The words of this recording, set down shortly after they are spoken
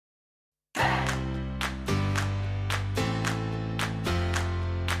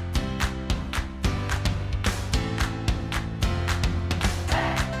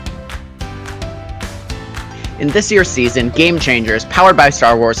In this year's season, Game Changers, powered by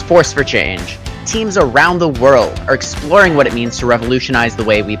Star Wars Force for Change, teams around the world are exploring what it means to revolutionize the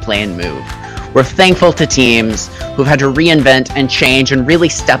way we play and move. We're thankful to teams who've had to reinvent and change and really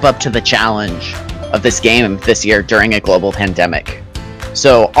step up to the challenge of this game this year during a global pandemic.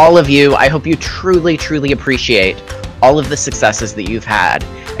 So all of you, I hope you truly, truly appreciate all of the successes that you've had,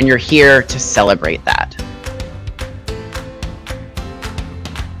 and you're here to celebrate that.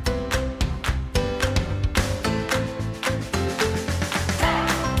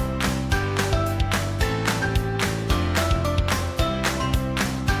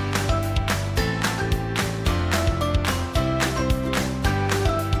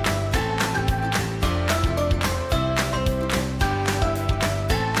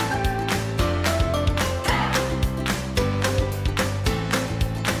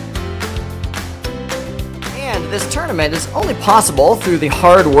 This tournament is only possible through the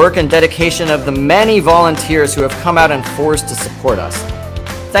hard work and dedication of the many volunteers who have come out in force to support us.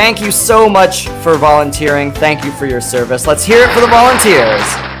 Thank you so much for volunteering. Thank you for your service. Let's hear it for the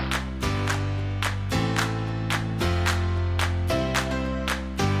volunteers.